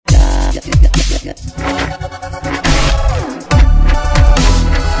Hey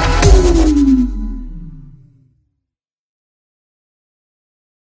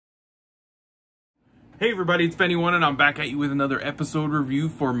everybody, it's Benny One, and I'm back at you with another episode review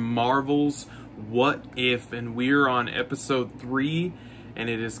for Marvel's What If, and we're on episode 3, and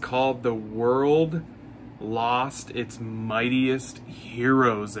it is called The World Lost Its Mightiest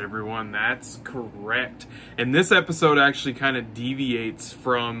Heroes, everyone. That's correct. And this episode actually kind of deviates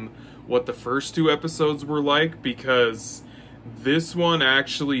from what the first 2 episodes were like, because this one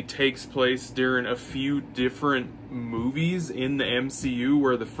actually takes place during a few different movies in the MCU,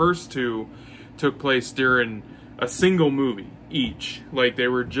 where the first 2 took place during a single movie each. Like, they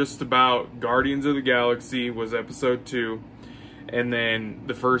were just about Guardians of the Galaxy was episode 2, and then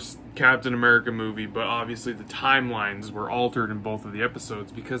the first Captain America movie, but obviously the timelines were altered in both of the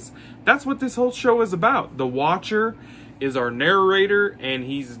episodes, because that's what this whole show is about. The Watcher is our narrator, and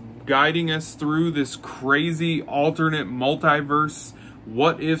he's guiding us through this crazy alternate multiverse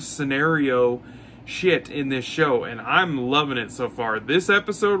what if scenario shit in this show, and I'm loving it so far. This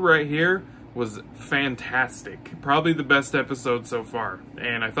episode right here was fantastic. Probably the best episode so far.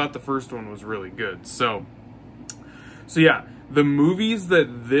 And I thought the first one was really good. So yeah, the movies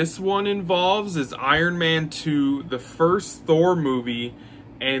that this one involves is Iron Man 2, the first Thor movie,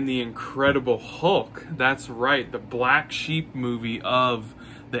 and the Incredible Hulk. That's right, the black sheep movie of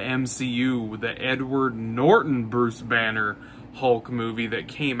the MCU, the Edward Norton Bruce Banner Hulk movie that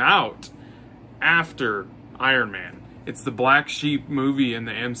came out after Iron Man. It's the black sheep movie in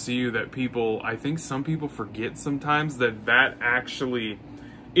the MCU that I think some people forget sometimes that actually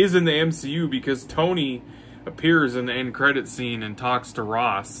is in the MCU, because Tony appears in the end credit scene and talks to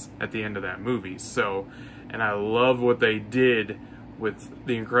Ross at the end of that movie. So, and I love what they did with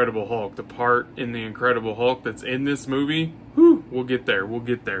the Incredible Hulk. The part in the Incredible Hulk that's in this movie, whew, we'll get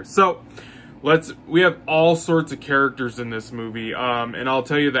there. So, we have all sorts of characters in this movie, and I'll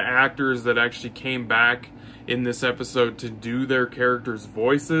tell you the actors that actually came back in this episode to do their characters'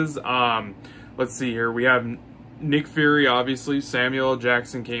 voices. Let's see here. We have Nick Fury, obviously. Samuel L.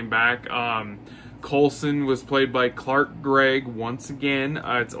 Jackson came back. Coulson was played by Clark Gregg once again.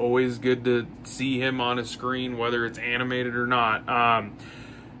 It's always good to see him on a screen, whether it's animated or not.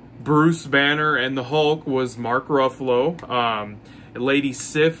 Bruce Banner and the Hulk was Mark Ruffalo. Lady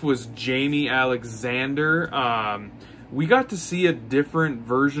Sif was Jamie Alexander. We got to see a different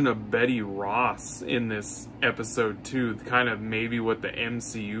version of Betty Ross in this episode too, kind of maybe what the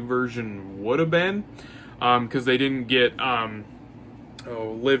MCU version would have been, because they didn't get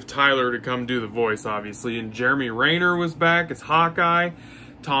Liv Tyler to come do the voice, obviously. And Jeremy Renner was back as Hawkeye.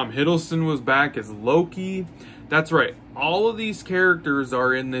 Tom Hiddleston was back as Loki. That's right, all of these characters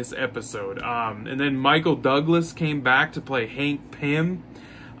are in this episode. And then Michael Douglas came back to play Hank Pym.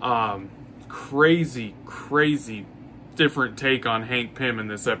 Crazy different take on Hank Pym in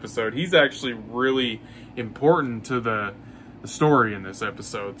this episode. He's actually really important to the story in this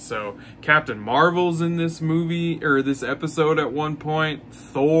episode. So Captain Marvel's in this movie, or this episode at one point.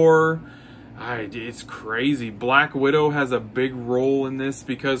 Thor, it's crazy. Black Widow has a big role in this,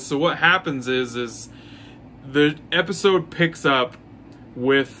 because so what happens is the episode picks up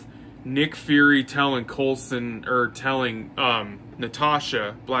with Nick Fury telling Coulson, or telling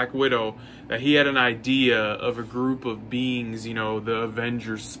Natasha, Black Widow, that he had an idea of a group of beings, you know, the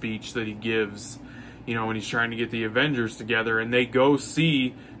Avengers speech that he gives, you know, when he's trying to get the Avengers together, and they go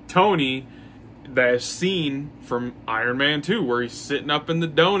see Tony, that scene from Iron Man 2, where he's sitting up in the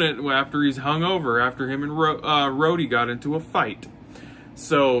donut after he's hungover, after him and Rhodey got into a fight.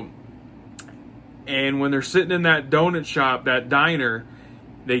 So, and when they're sitting in that donut shop, that diner,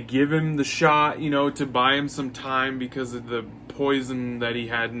 they give him the shot, you know, to buy him some time because of the poison that he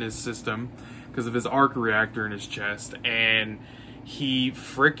had in his system, because of his arc reactor in his chest, and he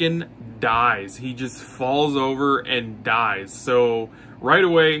frickin' dies. He just falls over and dies. So right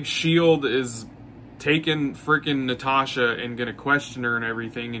away, S.H.I.E.L.D. is taking frickin' Natasha and gonna question her and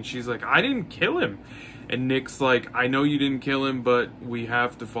everything, and she's like, I didn't kill him. And Nick's like, I know you didn't kill him, but we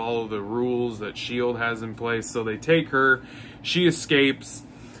have to follow the rules that S.H.I.E.L.D. has in place. So they take her, she escapes,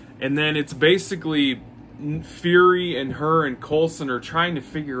 and then it's basically Fury and her and Coulson are trying to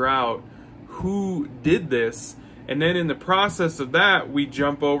figure out who did this. And then in the process of that, we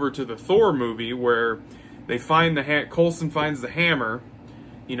jump over to the Thor movie, where they find Coulson finds the hammer,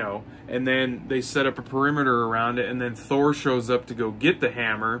 you know, and then they set up a perimeter around it, and then Thor shows up to go get the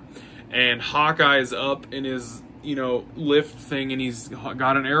hammer, and Hawkeye's up in his, you know, lift thing, and he's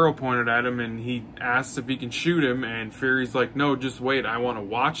got an arrow pointed at him, and he asks if he can shoot him, and Fury's like, no, just wait, I want to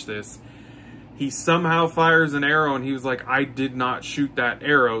watch this. He somehow fires an arrow, and he was like, I did not shoot that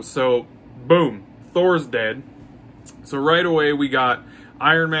arrow. So boom, Thor's dead. So right away we got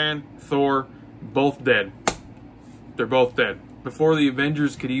Iron Man, Thor, both dead. They're both dead. Before the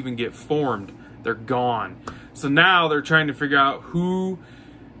Avengers could even get formed, they're gone. So now they're trying to figure out who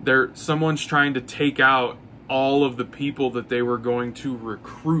someone's trying to take out all of the people that they were going to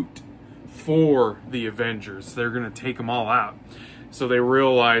recruit for the Avengers. They're going to take them all out. So they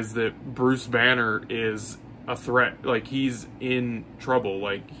realize that Bruce Banner is a threat. Like, he's in trouble.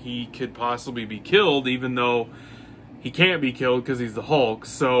 Like, he could possibly be killed, even though he can't be killed because he's the Hulk.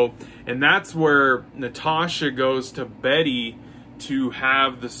 So, and that's where Natasha goes to Betty to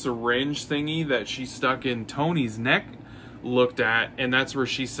have the syringe thingy that she stuck in Tony's neck looked at, and that's where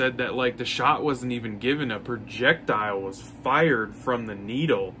she said that, like, the shot wasn't even given, a projectile was fired from the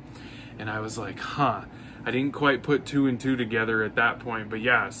needle. And I was like, huh, I didn't quite put two and two together at that point. But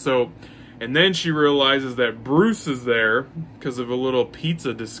yeah, so, and then she realizes that Bruce is there because of a little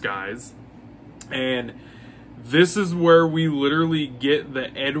pizza disguise. And this is where we literally get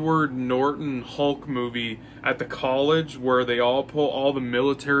the Edward Norton Hulk movie at the college, where they all the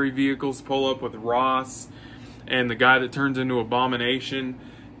military vehicles pull up with Ross and the guy that turns into Abomination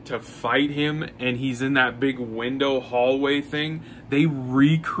to fight him, and he's in that big window hallway thing. They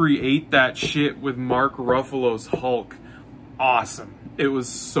recreate that shit with Mark Ruffalo's Hulk. Awesome. It was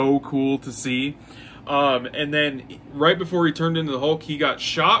so cool to see. And then right before he turned into the Hulk, he got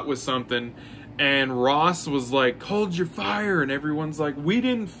shot with something, and Ross was like, hold your fire, and everyone's like, we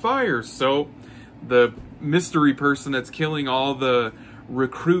didn't fire. So the mystery person that's killing all the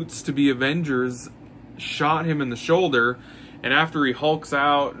recruits to be Avengers shot him in the shoulder, and after he hulks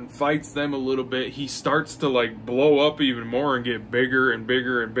out and fights them a little bit, he starts to like blow up even more and get bigger and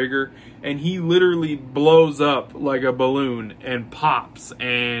bigger and bigger, and he literally blows up like a balloon and pops,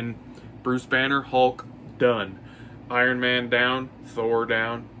 and Bruce Banner, Hulk, done. Iron Man down, Thor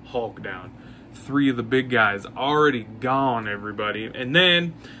down, Hulk down. 3 of the big guys already gone, everybody. And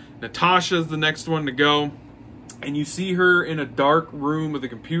then Natasha's the next one to go, and you see her in a dark room with a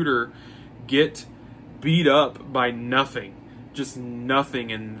computer get beat up by nothing, just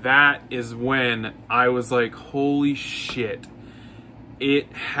nothing. And that is when I was like, holy shit,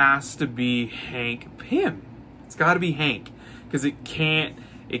 it has to be Hank Pym. It's got to be Hank, because it can't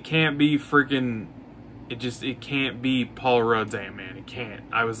be freaking, it can't be Paul Rudd's Ant-Man. It can't.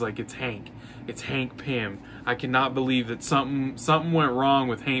 I was like, it's Hank Pym. I cannot believe that something went wrong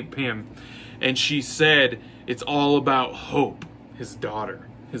with Hank Pym. And she said it's all about Hope, his daughter.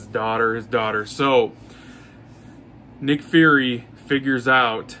 So Nick Fury figures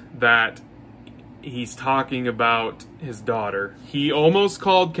out that he's talking about his daughter. He almost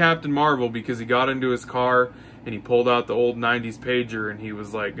called Captain Marvel because he got into his car and he pulled out the old 90s pager and he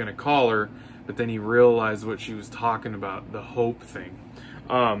was like gonna call her, but then he realized what she was talking about, the Hope thing.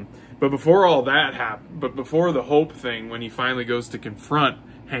 But before all that happened, before the Hope thing, when he finally goes to confront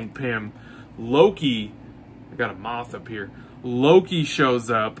Hank Pym, Loki, I got a moth up here, Loki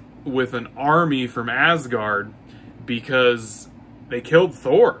shows up with an army from Asgard because they killed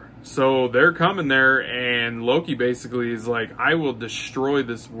Thor. So they're coming there, and Loki basically is like, I will destroy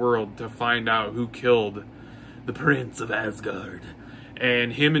this world to find out who killed the Prince of Asgard.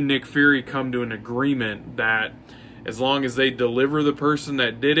 And him and Nick Fury come to an agreement that as long as they deliver the person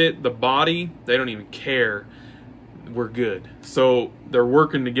that did it, the body, they don't even care, we're good. So they're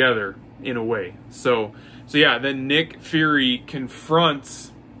working together in a way. So yeah, then Nick Fury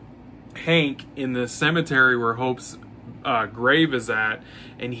confronts Hank in the cemetery where Hope's grave is at,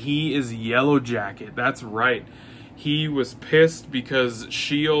 and he is Yellow Jacket. That's right. He was pissed because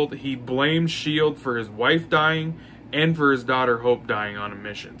S.H.I.E.L.D., he blamed S.H.I.E.L.D. for his wife dying and for his daughter Hope dying on a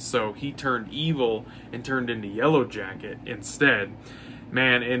mission. So he turned evil and turned into Yellow Jacket instead.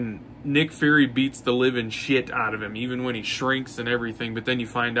 Man, and Nick Fury beats the living shit out of him, even when he shrinks and everything. But then you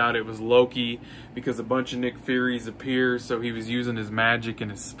find out it was Loki because a bunch of Nick Furies appear, so he was using his magic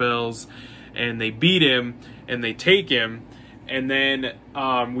and his spells. And they beat him, and they take him. And then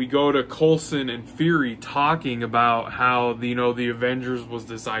we go to Coulson and Fury talking about how, you know, the Avengers was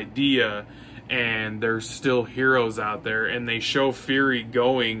this idea, and there's still heroes out there. And they show Fury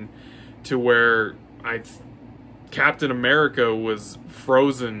going to where Captain America was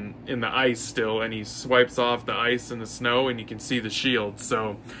frozen in the ice still, and he swipes off the ice and the snow, and you can see the shield.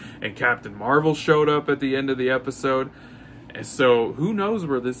 So, and Captain Marvel showed up at the end of the episode. And so who knows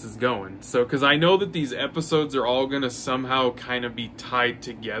where this is going? So, because I know that these episodes are all going to somehow kind of be tied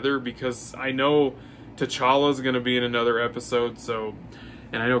together, because I know T'Challa is going to be in another episode, so,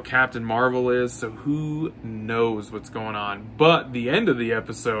 and I know Captain Marvel is, so who knows what's going on. But the end of the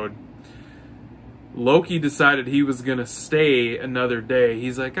episode, Loki decided he was going to stay another day.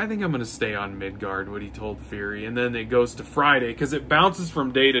 He's like, I think I'm going to stay on Midgard, what he told Fury. And then it goes to Friday, because it bounces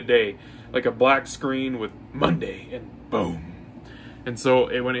from day to day, like a black screen with Monday, and boom. And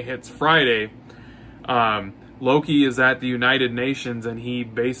so when it hits Friday, Loki is at the United Nations, and he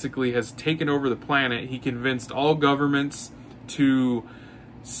basically has taken over the planet. He convinced all governments to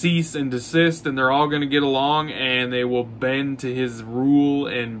cease and desist, and they're all going to get along, and they will bend to his rule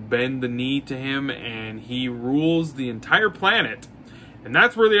and bend the knee to him, and he rules the entire planet. And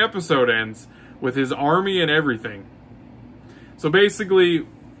that's where the episode ends, with his army and everything. So basically,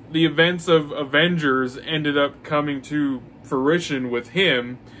 the events of Avengers ended up coming to fruition with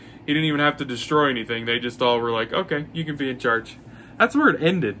him. He didn't even have to destroy anything. They just all were like, okay, you can be in charge. That's where it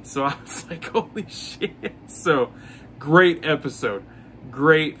ended. So I was like, holy shit. So, great episode.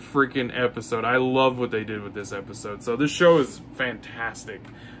 Great freaking episode. I love what they did with this episode. So this show is fantastic.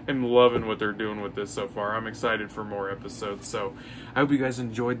 I'm loving what they're doing with this so far. I'm excited for more episodes. So I hope you guys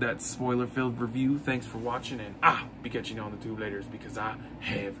enjoyed that spoiler-filled review. Thanks for watching, and I'll be catching you on the tube later because I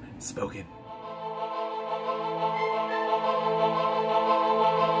have spoken.